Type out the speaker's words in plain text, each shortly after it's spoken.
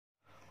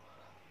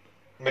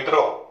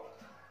मित्रों,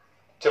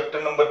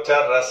 chapter number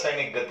 4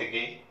 रासायनिक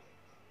गतिकी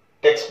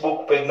टेक्स्ट बुक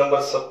पेज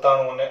नंबर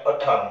 97 અને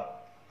 98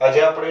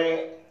 આજે આપણે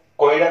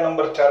કોયડા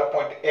નંબર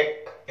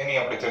 4.1 એની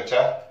આપણે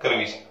ચર્ચા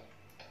કરવી છે।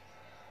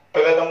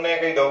 પહેલા તમને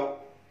કહી દઉં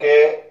કે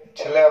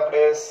છેલ્લે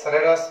આપણે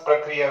સરેરાશ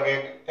પ્રક્રિયા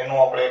વેગ એનું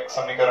આપણે એક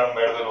સમીકરણ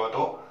મેળવેલું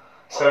હતું।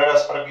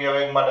 સરેરાશ પ્રક્રિયા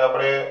વેગ માટે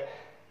આપણે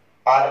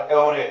r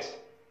એવરેજ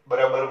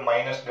બરાબર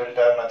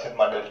 -delta r ના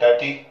છેદમાં delta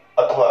t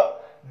અથવા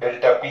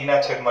delta p ના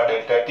છેદમાં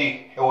delta t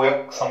એવું એક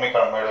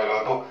સમીકરણ મેળવેલું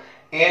હતું।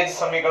 એ જ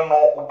સમીકરણનો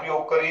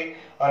ઉપયોગ કરી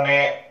અને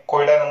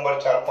કોયડા નંબર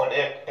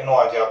 4.1 એનો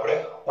આજે આપણે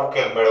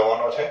ઉકેલ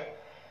મેળવવાનો છે।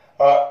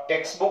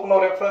 ટેક્સ્ટ બુક નો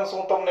રેફરન્સ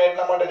હું તમને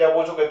એટલા માટે જ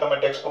આપું છું કે તમે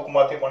ટેક્સ્ટ બુક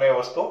માંથી પણ એ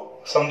વસ્તુ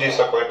સમજી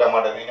શકો એટલા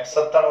માટે થઈને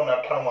 97 અને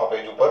 98 માં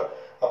પેજ ઉપર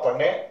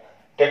આપણને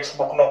ટેક્સ્ટ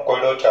બુક નો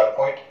કોયડો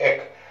 4.1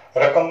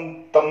 રકમ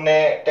તમને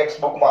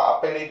ટેક્સ્ટ બુક માં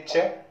આપેલી જ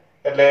છે,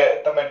 એટલે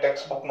તમે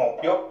ટેક્સ્ટ બુક નો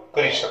ઉપયોગ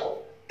કરી શકો।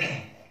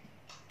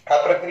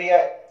 આ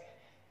પ્રક્રિયા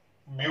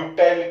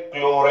બ્યુટાઇલ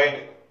ક્લોરાઇડ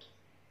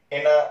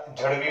એના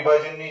જળ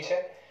વિભાજનની છે,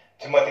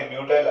 જેમાંથી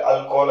બ્યુટાઇલ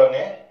આલ્કોહોલ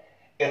અને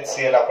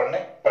HCl આપણને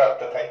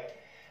પ્રાપ્ત થાય।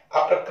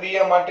 આ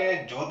પ્રક્રિયા માટે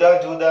જુદા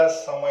જુદા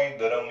સમય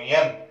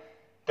દરમિયાન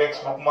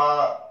ટેક્સ્ટ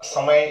બુકમાં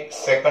સમય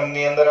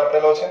સેકન્ડની અંદર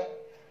આપેલો છે,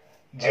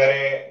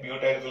 જ્યારે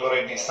બ્યુટાઇલ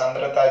ક્લોરાઇડની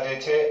સાંદ્રતા જે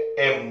છે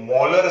એ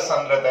મોલર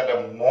સાંદ્રતા એટલે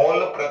મોલ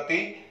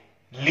પ્રતિ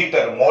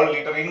લિટર, મોલ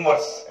લિટર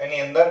ઇન્વર્સ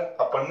એની અંદર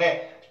આપણને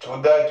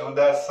જુદા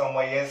જુદા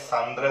સમયે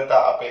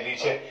સાંદ્રતા આપેલી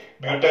છે।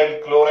 બ્યુટાઇલ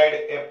ક્લોરાઇડ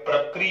એ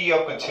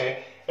પ્રક્રિયક છે,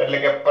 એટલે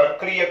કે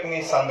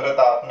પ્રક્રિયકની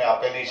સાંદ્રતા આપને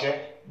આપેલી છે।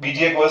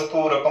 બીજી એક વસ્તુ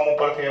રકમ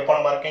ઉપરથી એ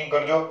પણ માર્કિંગ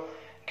કરજો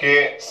કે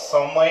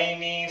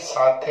સમયની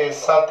સાથે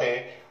સાથે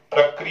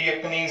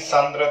પ્રક્રિયકની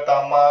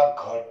સાંદ્રતામાં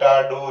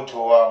ઘટાડો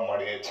જોવા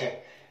મળે છે,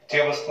 જે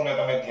વસ્તુને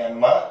તમે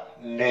ધ્યાનમાં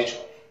લેજો।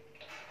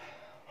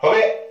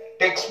 હવે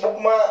ટેક્સ્ટ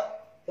બુકમાં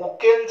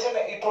ઉકેલ છે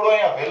ને એ થોડો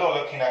અહીંયા વહેલો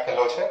લખી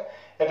નાખેલો છે,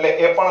 એટલે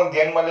એ પણ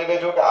ધ્યાનમાં લઈ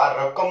લેજો કે આ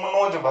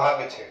રકમનો જ ભાગ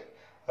છે।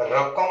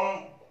 રકમ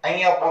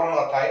અહીંયા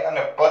પૂર્ણ થાય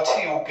અને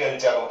પછી ઉકેલ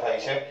ચાલુ થાય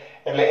છે,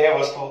 એટલે એ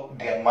વસ્તુ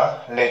ધ્યાનમાં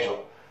લેજો।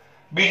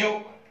 બીજું,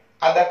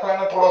 આ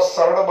દાખલાને થોડો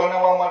સરળ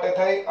બનાવવા માટે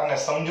થઈ અને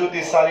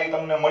સમજૂતી સારી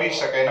તમને મળી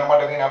શકે એના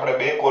માટે થઈને આપણે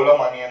બે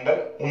કોલમ આની અંદર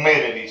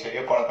ઉમેરેલી છે,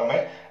 એ પણ તમે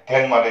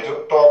ધ્યાનમાં લેજો।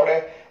 તો આપણે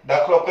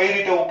દાખલો કઈ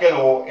રીતે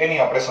ઉકેલવો એની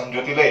આપણે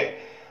સમજૂતી લઈએ।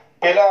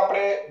 પહેલા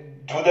આપણે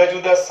જુદા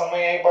જુદા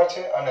સમય આપ્યા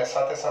છે અને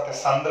સાથે સાથે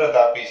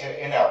સાંદ્રતા આપી છે,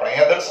 એને આપણે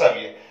અહીંયા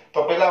દર્શાવીએ।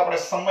 તો પહેલા આપણે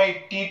સમય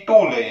t2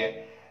 લઈએ।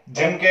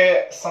 જેમ કે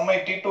સમય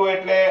t2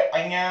 એટલે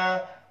અહીંયા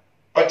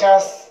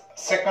 50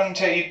 સેકન્ડ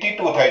છે એ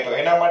t2 થાય, તો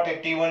એના માટે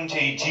t1 છે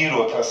એ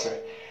 0 થશે।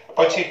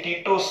 પછી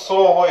t2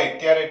 100 હોય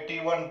ત્યારે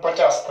t1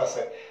 50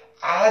 થશે।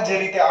 આ જ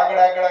રીતે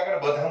આગળ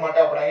બધા માટે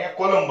આપણે અહીંયા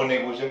કોલમ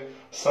બનાવ્યું છે।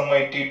 સમય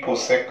t2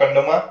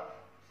 સેકન્ડમાં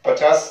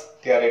 50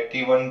 ત્યારે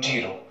t1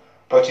 0,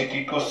 પછી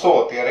t2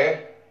 100 ત્યારે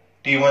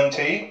t1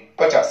 છે એ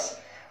 50।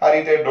 આ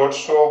રીતે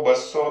 150,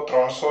 200,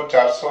 300,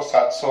 400,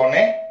 700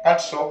 અને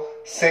 800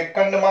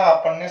 સેકન્ડમાં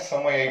આપણને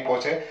સમય આપ્યો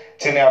છે,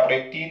 જેને આપણે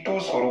t2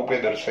 સ્વરૂપે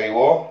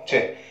દર્શાવ્યો છે।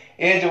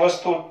 એ જ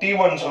વસ્તુ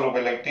t1 સ્વરૂપે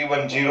એટલે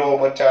t1 0,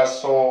 50,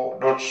 100,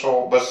 150,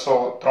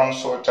 200,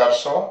 300,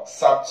 400,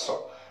 700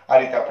 આ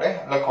રીતે આપણે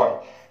લખવાનું।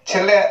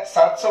 છેલ્લે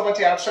 700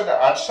 પછી 800 એટલે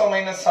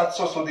 800 -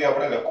 700 સુધી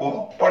આપણે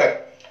લખવું પડે।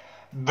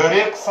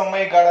 દરેક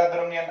સમયગાળા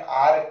દરમિયાન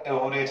r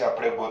એવરેજ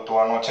આપણે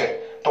ગોતવાનો છે।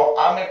 તો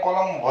આ મેં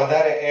કોલમ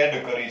વધારે એડ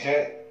કરી છે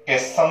કે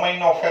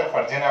સમયનો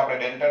ફેરફાર, જેને આપણે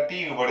ડેલ્ટા t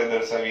વડે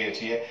દર્શાવીએ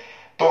છીએ।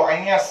 તો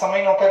અહીંયા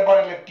સમયનો ફેરફાર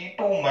એટલે t2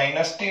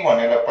 - t1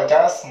 એટલે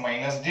 50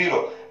 - 0,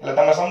 એટલે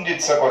તમે સમજી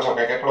જ શકો છો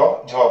કે કેટલો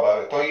જવાબ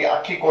આવે। તો એ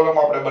આખી કોલમ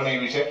આપણે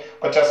બનાવી છે।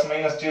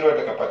 50 - 0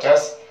 એટલે કે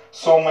 50,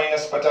 100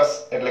 -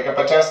 50 એટલે કે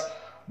 50,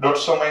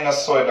 150 -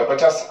 100 એટલે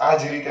 50। આ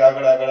જ રીતે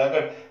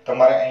આગળ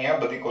તમારે અહીંયા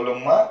બધી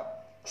કોલમમાં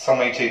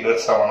સમય છે એ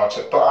દર્શાવવાનો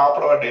છે। તો આ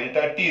આપણો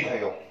ડેલ્ટા t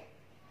થયો।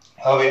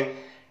 હવે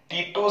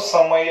t2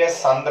 સમયે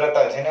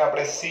સાંદ્રતા, જેને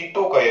આપણે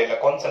C2 કહીએ એટલે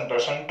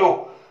કોન્સન્ટ્રેશન 2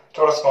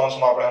 ચોરસ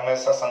કૌંસમાં આપણે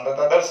હંમેશા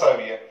સાંદ્રતા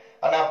દર્શાવીએ,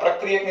 અને આ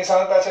પ્રક્રિયકની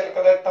સાંદ્રતા છે એટલે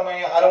કદાચ તમે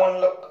અહીંયા R1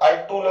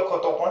 R2 લખો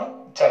તો પણ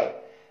ચાલે,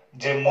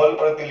 જે મોલ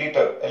પ્રતિ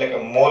લિટર એટલે કે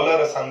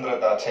મોલર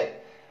સાંદ્રતા છે।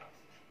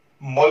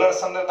 મોલર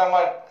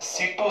સાંદ્રતામાં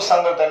C2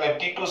 સાંદ્રતા એટલે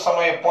T2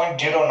 સમયે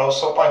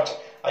 0.0905,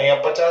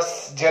 અહીંયા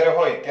 50 જ્યારે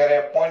હોય ત્યારે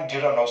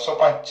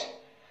 0.0905,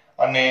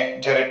 અને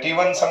જ્યારે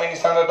T1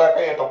 સમયની સાંદ્રતા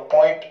કહીએ તો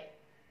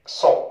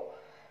 0.100,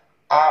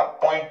 આ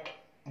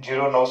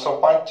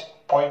 0.0905,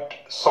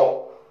 0.100,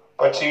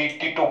 પછી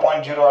T2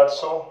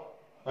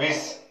 0.0820,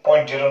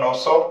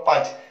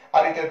 0.0905,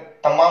 આ રીતે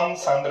તમામ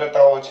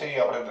સાંદ્રતાઓ છે એ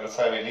આપણે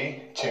દર્શાવેલી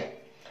છે।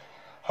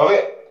 હવે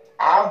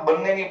આ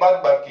બંનેની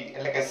બાદબાકી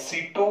એટલે કે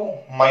C2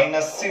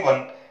 - C1,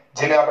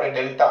 જેને આપણે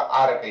ડેલ્ટા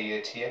r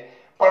કહીએ છીએ,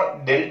 પણ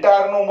ડેલ્ટા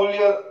r નું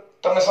મૂલ્ય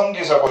તમે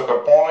સમજી શકો કે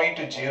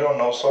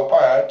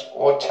 0.0905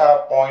 ઓછા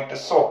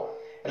 0.100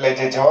 એટલે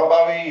જે જવાબ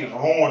આવે એ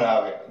ઋણ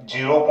આવે।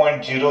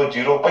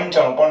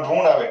 0.0095 પણ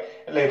ઋણ આવે,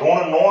 એટલે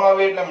ઋણ નો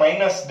આવે એટલે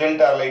માઈનસ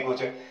ડેલ્ટા લખ્યું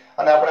છે,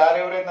 અને આપણે આર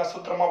એવરેજના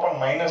સૂત્રમાં પણ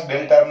માઈનસ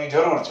ડેલ્ટા ની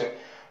જરૂર છે।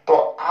 તો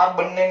આ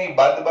બંનેની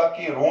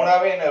બાદબાકી ઋણ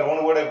આવે ને ઋણ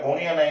વડે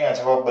ગુણી અને અહીંયા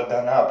જવાબ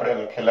બધાના આપણે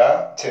લખેલા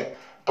છે।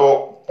 તો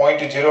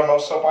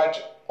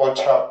 0.0905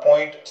 ઓછા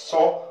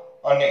 0.100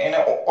 અને એને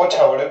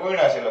ઓછા વડે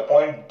ગુણ્યા છે એટલે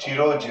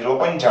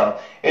 0.0095.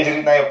 એ જ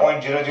રીતના એ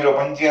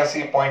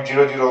 0.0085,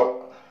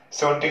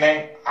 0.0079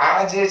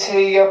 આ જે છે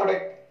એ આપણે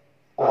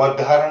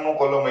વધારાનું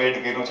કોલમ એડ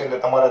કર્યું છે એટલે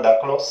તમારો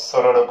દાખલો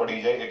સરળ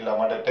પડી જાય એટલા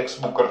માટે ટેક્સ્ટ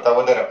બુક કરતા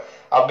વધારે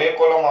આ બે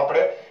કોલમ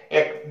આપણે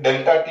એક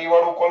ડેલ્ટા ટી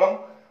વાળું કોલમ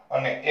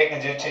અને એક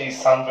જે છે એ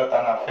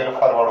સાંદ્રતાના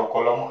ફેરફાર વાળું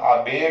કોલમ આ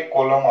બે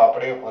કોલમ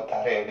આપણે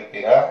વધારે એડ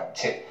કર્યા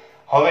છે.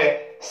 હવે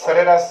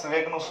સરેરાશ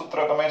વેગનું સૂત્ર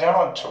તમે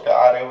જાણો જ છો કે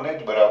r એવરેજ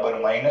બરાબર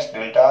minus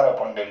delta r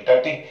upon delta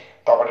T.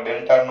 તો આપણે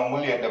ડેલ્ટા r નું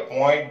મૂલ્ય એટલે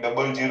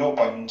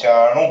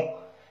 0.0095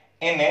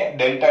 એને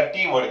ડેલ્ટા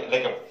ટી વડે એટલે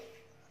કે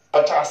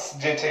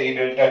 50 જે છે એ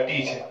ડેલ્ટા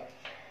ટી છે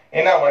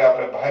એના વડે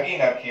આપણે ભાગી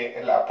નાખીએ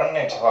એટલે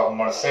આપણને જવાબ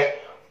મળશે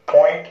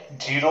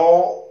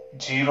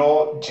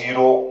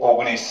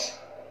 0.00019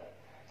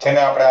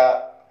 જેને આપણે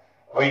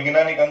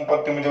વૈજ્ઞાનિક અંક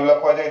પદ્ધતિ મુજબ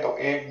લખવા જાય તો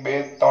 1 2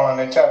 3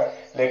 અને 4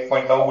 એટલે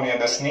 1.9 ×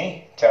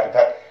 10⁴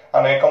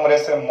 અને એકમ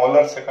રહેશે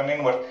મોલર સેકન્ડ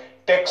ઇન્વર્સ.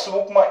 ટેક્સ્ટ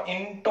બુકમાં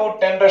ઇન્ટુ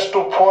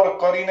 10⁴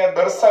 કરીને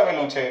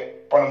દર્શાવેલું છે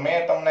પણ મેં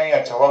તમને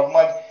અહીંયા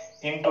જવાબમાં જ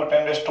ઇન્ટુ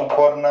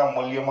 10⁴ ના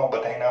મૂલ્યમાં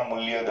બધાયના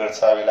મૂલ્ય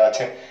દર્શાવેલા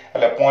છે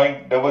એટલે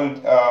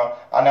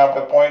આને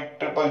આપણે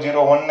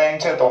 0.00019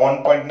 છે તો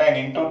 1.9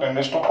 ઇન્ટુ 10⁴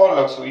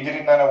 લખશું. એ જ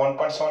રીતના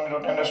 1.7 ઇન્ટુ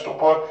 10⁴,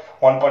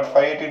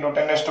 1.58 ઇન્ટુ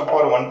 10⁴,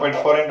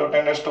 1.4 ઇન્ટુ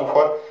 10⁴,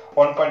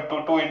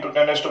 1.22 ઇન્ટુ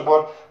 10⁴.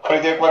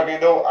 ફરીથી એકવાર કહી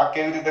દઉં આ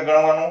કેવી રીતે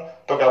ગણવાનું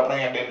તો કે આપણે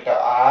અહીંયા ડેલ્ટા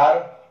r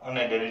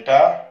અને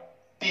ડેલ્ટા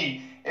ટી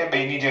એ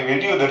બેની જે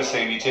વેલ્યુ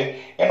દર્શાવી છે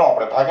એનો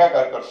આપણે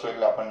ભાગાકાર કરશું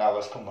એટલે આપણને આ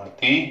વસ્તુ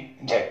મળતી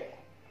જાય.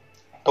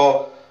 તો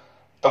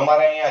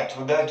તમારે અહીંયા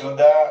જુદા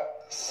જુદા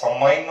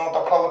સમયનો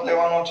તફાવત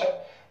લેવાનો છે,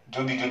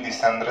 જુદી જુદી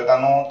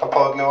સાંદ્રતાનો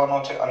તફાવત લેવાનો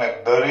છે અને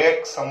દરેક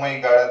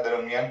સમયગાળા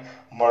દરમિયાન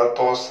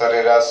મળતો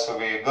સરેરાશ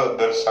વેગ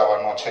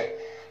દર્શાવવાનો છે.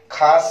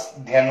 ખાસ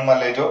ધ્યાનમાં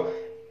લેજો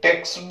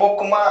ટેક્સ્ટ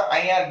બુકમાં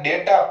અહીંયા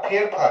ડેટા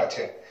ફેરફાર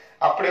છે,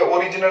 આપણે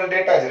ઓરિજિનલ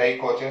ડેટા જ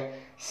રાખ્યો છે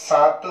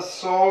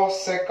 700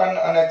 સેકન્ડ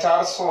અને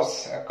 400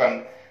 સેકન્ડ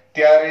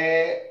ત્યારે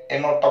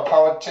એનો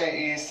તફાવત છે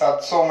એ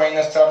 700 -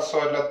 400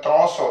 એટલે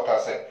 300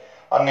 થશે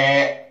અને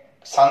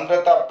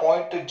સાંદ્રતા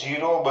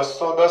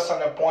 0.0210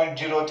 અને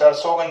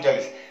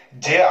 0.0439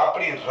 જે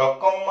આપણી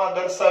રકમમાં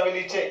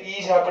દર્શાવેલી છે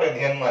ઈ જ આપણે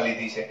ધ્યાનમાં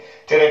લીધી છે.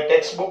 જ્યારે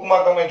ટેક્સ્ટ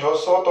બુકમાં તમે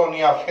જોશો તો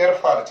અહીંયા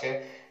ફેરફાર છે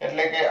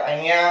એટલે કે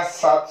અહીંયા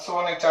 700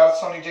 અને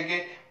 400 ની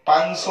જગ્યાએ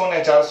 500 અને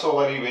 400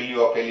 વાળી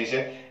વેલ્યુ આપેલી છે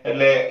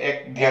એટલે એક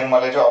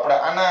ધ્યાનમાં લેજો. આપણે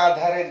આના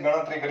આધારે જ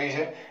ગણતરી કરી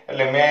છે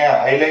એટલે મેં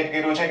હાઇલાઇટ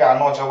કર્યું છે કે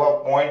આનો જવાબ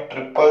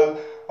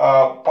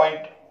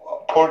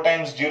 4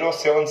 ટાઈમ્સ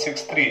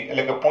 0763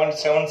 એટલે કે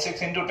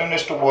 0.76 ઇન્ટુ 10⁴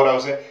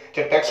 આવશે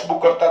જે ટેક્સ્ટ બુક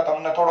કરતા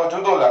તમને થોડો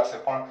જુદો લાગશે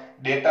પણ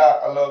ડેટા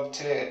અલગ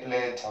છે એટલે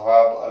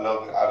જવાબ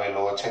અલગ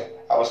આવેલો છે.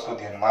 આ વસ્તુ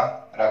ધ્યાનમાં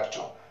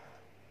રાખજો.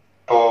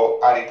 તો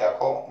આ રીતે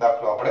આખો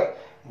દાખલો આપણે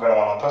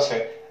ગણવાનો થશે.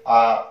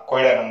 આ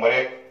કોયડા નંબર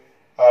 1.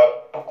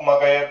 ટૂંકમાં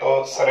કહીએ તો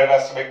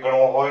સરેરાશ વેગ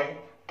ગણવો હોય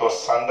તો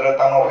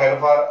સાંદ્રતાનો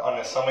ફેરફાર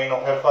અને સમયનો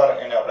ફેરફાર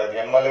એને આપણે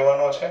ધ્યાનમાં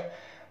લેવાનો છે.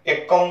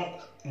 એકમ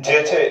જે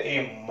છે એ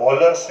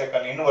મોલર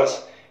સેકન્ડ ઇન્વર્સ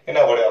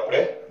એના વડે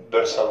આપણે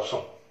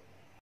દર્શાવશું.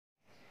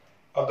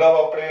 અગાઉ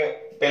આપણે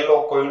પહેલો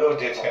કોયડો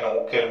જે છે એનો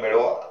ઉકેલ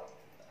મેળવો.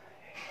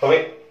 હવે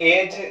એ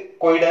જ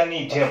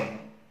કોયડાની જેમ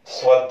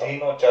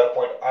સ્વાધ્યાયનો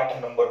 4.8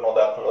 નંબરનો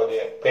દાખલો જે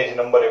પેજ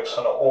નંબર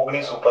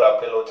 119 ઉપર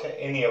આપેલો છે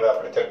એની હવે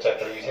આપણે ચર્ચા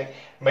કરવી છે.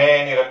 મેં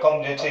એની રકમ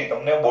જે છે એ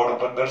તમને બોર્ડ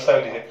ઉપર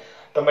દર્શાવેલી છે,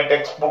 તમે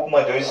ટેક્સ્ટ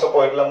બુકમાં જોઈ શકો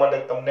એટલા માટે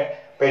તમને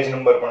પેજ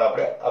નંબર પણ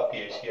આપણે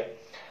આપીએ છીએ.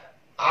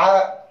 આ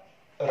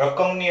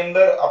રકમની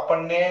અંદર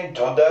આપણને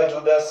જુદા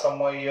જુદા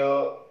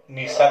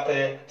સમયની સાથે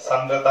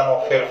સાંદ્રતાનો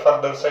ફેરફાર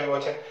દર્શાવ્યો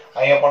છે.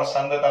 અહીંયા પણ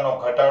સાંદ્રતાનો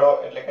ઘટાડો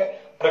એટલે કે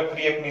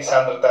પ્રક્રિયકની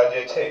સાંદ્રતા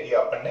જે છે એ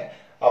આપણને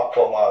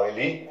આપવામાં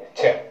આવેલી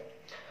છે.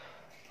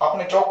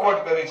 આપણે ચોખવટ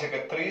કરી છે કે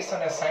 30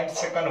 અને 60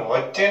 સેકન્ડ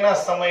વચ્ચેના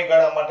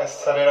સમયગાળા માટે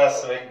સરેરાશ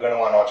વેગ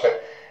ગણવાનો છે.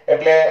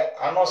 એટલે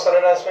આનો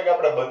સરેરાશ વેગ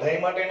આપણે બધાય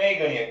માટે નહીં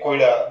ગણીએ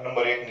કોયડા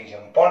નંબર 1 ની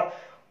જેમ, પણ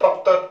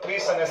ફક્ત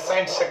 30 અને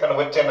 60 સેકન્ડ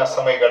વચ્ચેના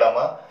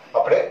સમયગાળામાં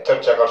આપણે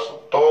ચર્ચા કરશું.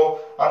 તો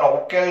આનો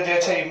ઉકેલ જે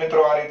છે એ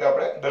મિત્રો આ રીતે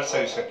આપણે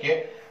દર્શાવી શકીએ.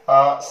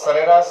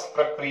 સરેરાશ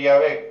પ્રક્રિયા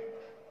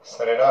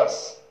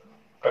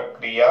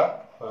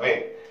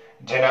વેગ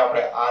જેને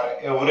આપણે r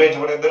એવરેજ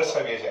વડે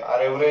દર્શાવીએ છીએ. r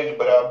એવરેજ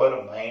બરાબર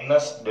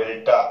માઈનસ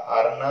ડેલ્ટા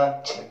r ના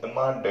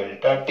છેદમાં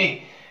ડેલ્ટા t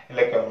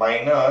એટલે કે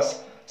minus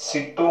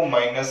c2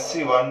 -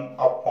 c1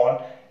 upon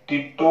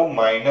t2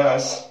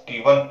 -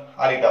 t1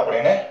 આ રીતે આપણે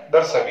એને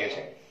દર્શાવીએ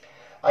છીએ.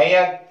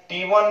 અહીંયા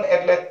t1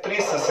 એટલે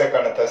 30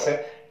 સેકન્ડ થશે,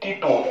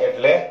 t2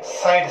 એટલે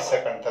 60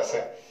 સેકન્ડ થશે.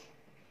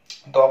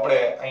 તો આપણે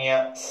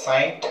અહીંયા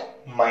 60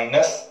 -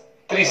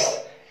 30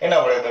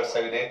 એના વડે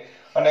દર્શાવી દઈએ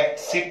અને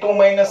c2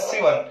 -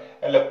 c1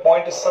 એટલે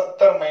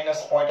 0.17 -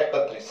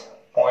 0.31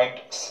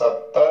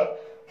 0.17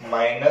 -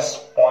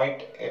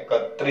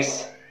 0.31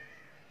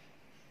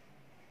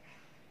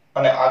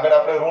 અને આગળ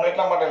આપણે ઋણ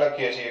એટલા માટે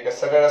લખીએ છીએ કે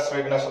સરેરાશ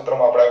વેગના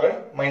સૂત્રમાં આપણે આગળ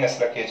માઈનસ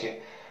લખીએ છીએ.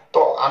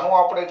 તો આનો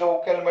આપણે જો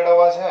ઉકેલ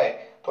મેળવવા જાય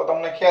તો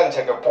તમને ખ્યાલ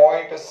છે કે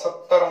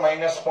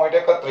 0.17 -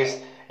 0.31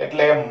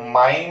 એટલે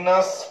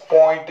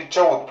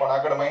 -0.14 પણ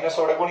આગળ માઈનસ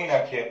વડે ગુણી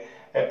નાખીએ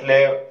એટલે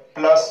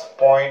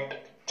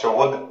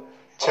 +0.14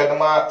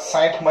 છેદમાં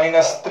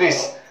 60 - 30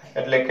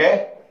 એટલે કે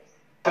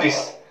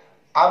 30.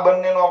 આ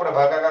બંનેનો આપણે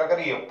ભાગાકાર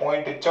કરીએ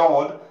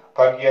 0.14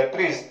 ભાગ્યા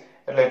 30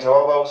 એટલે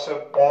જવાબ આવશે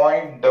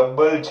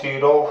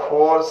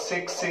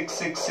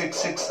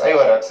 0.0466666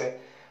 આવ્યા રાખશે.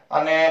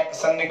 અને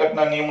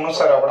સન્નિકટના નિયમ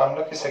અનુસાર આપણે આમ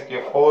લખી શકીએ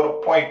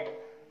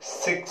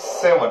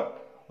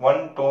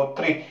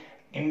 4.67123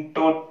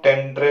 into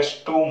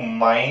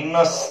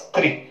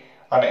 10⁻³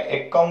 અને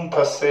એકમ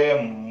થશે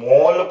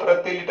મોલ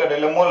પ્રતિ લિટર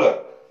એટલે મોલર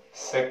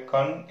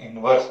સેકન્ડ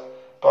ઇન્વર્સ.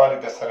 તો આ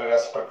રીતે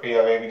સરેરાશ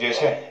પ્રક્રિયા વેગ જે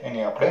છે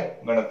એની આપણે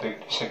ગણતરી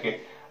કરી શકીએ.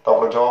 તો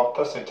આપણો જવાબ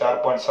થશે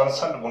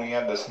 4.67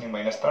 ગુણ્યા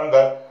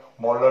 10⁻³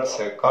 મોલર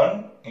સેકન્ડ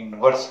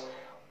ઇન્વર્સ.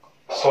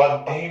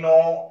 સ્વાધ્યાયનો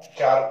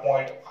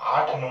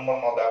 4.8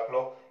 નંબરનો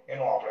દાખલો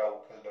એનો આપણે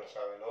ઉકેલ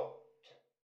દર્શાવ્યો.